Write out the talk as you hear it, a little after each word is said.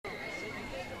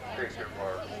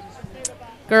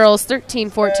Girls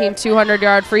 13-14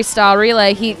 200-yard freestyle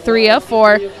relay, heat 3 of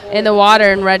 4 in the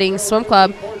water in Reading Swim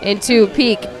Club. In 2,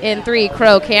 Peak. In 3,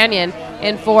 Crow Canyon.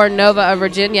 In 4, Nova of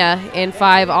Virginia. In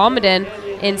 5, Almaden.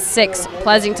 In 6,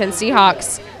 Pleasanton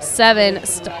Seahawks. 7,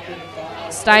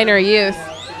 Steiner Youth.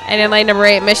 And in lane number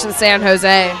 8, Mission San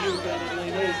Jose.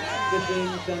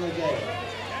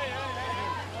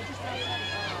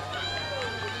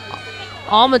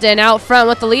 Almaden out front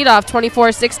with the leadoff,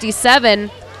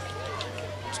 24-67.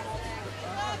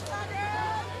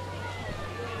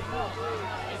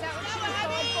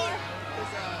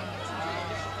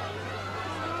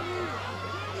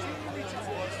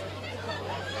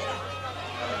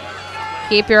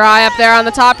 Keep your eye up there on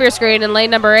the top of your screen. In lane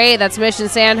number 8, that's Mission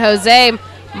San Jose.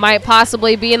 Might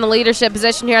possibly be in the leadership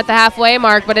position here at the halfway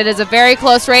mark, but it is a very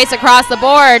close race across the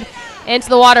board. Into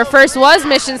the water first was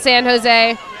Mission San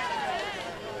Jose,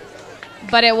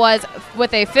 but it was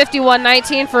with a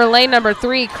 51-19 for lane number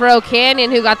 3, Crow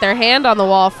Canyon, who got their hand on the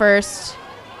wall first.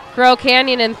 Crow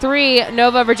Canyon in 3,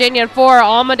 Nova Virginia in 4,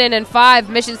 Almaden in 5,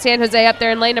 Mission San Jose up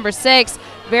there in lane number 6.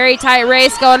 Very tight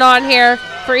race going on here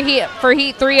for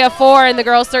heat 3 of 4 in the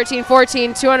girls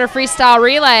 13-14 200 freestyle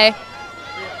relay.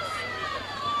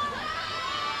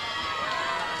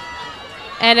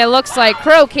 And it looks like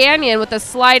Crow Canyon with a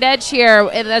slight edge here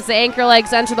as the anchor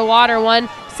legs enter the water,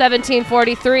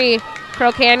 1:17:43.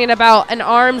 Crow Canyon about an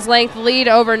arm's length lead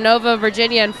over Nova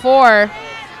Virginia in 4.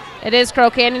 It is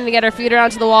Crow Canyon to get her feet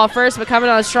around to the wall first, but coming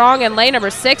on strong in lane number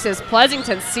 6 is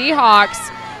Pleasanton Seahawks.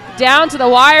 Down to the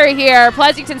wire here.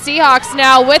 Pleasanton Seahawks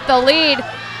now with the lead.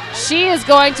 She is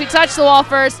going to touch the wall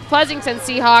first. Pleasanton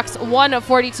Seahawks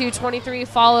 1:42:23,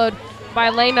 followed by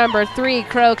lane number 3,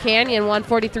 Crow Canyon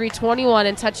 1:43:21,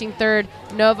 and touching third,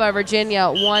 Nova Virginia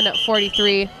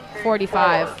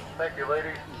 1:43:45. Thank you,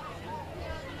 ladies.